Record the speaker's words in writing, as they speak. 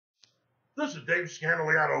This is Dave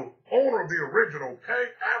Scandaliato, owner of the original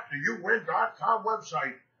PayAfterYouWin.com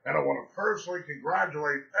website, and I want to personally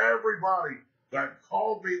congratulate everybody that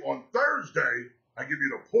called me on Thursday. I give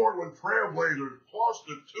you the Portland Trailblazers plus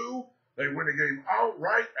the 2. They win the game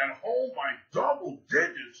outright at home by double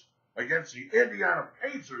digits against the Indiana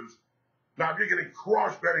Pacers. Now, if you're getting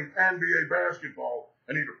cross-betting NBA basketball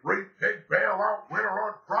and need a great pick bailout winner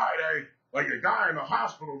on Friday, like a guy in the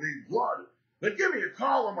hospital needs blood, then give me a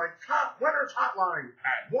call on my Comp Winners hotline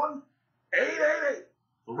at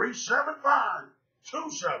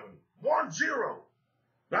 1-888-375-2710.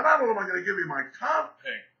 Now, not only am I going to give you my comp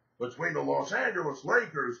pick between the Los Angeles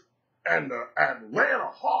Lakers and the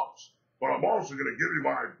Atlanta Hawks, but I'm also going to give you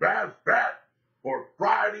my best bet for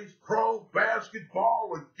Friday's pro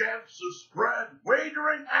basketball against the spread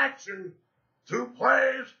wagering action. 2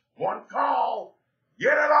 plays, 1 call.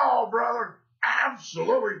 Get it all, brother.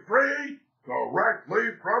 Absolutely free.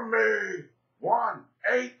 Directly from me.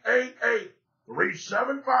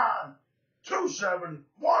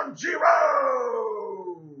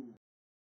 1-888-375-2710.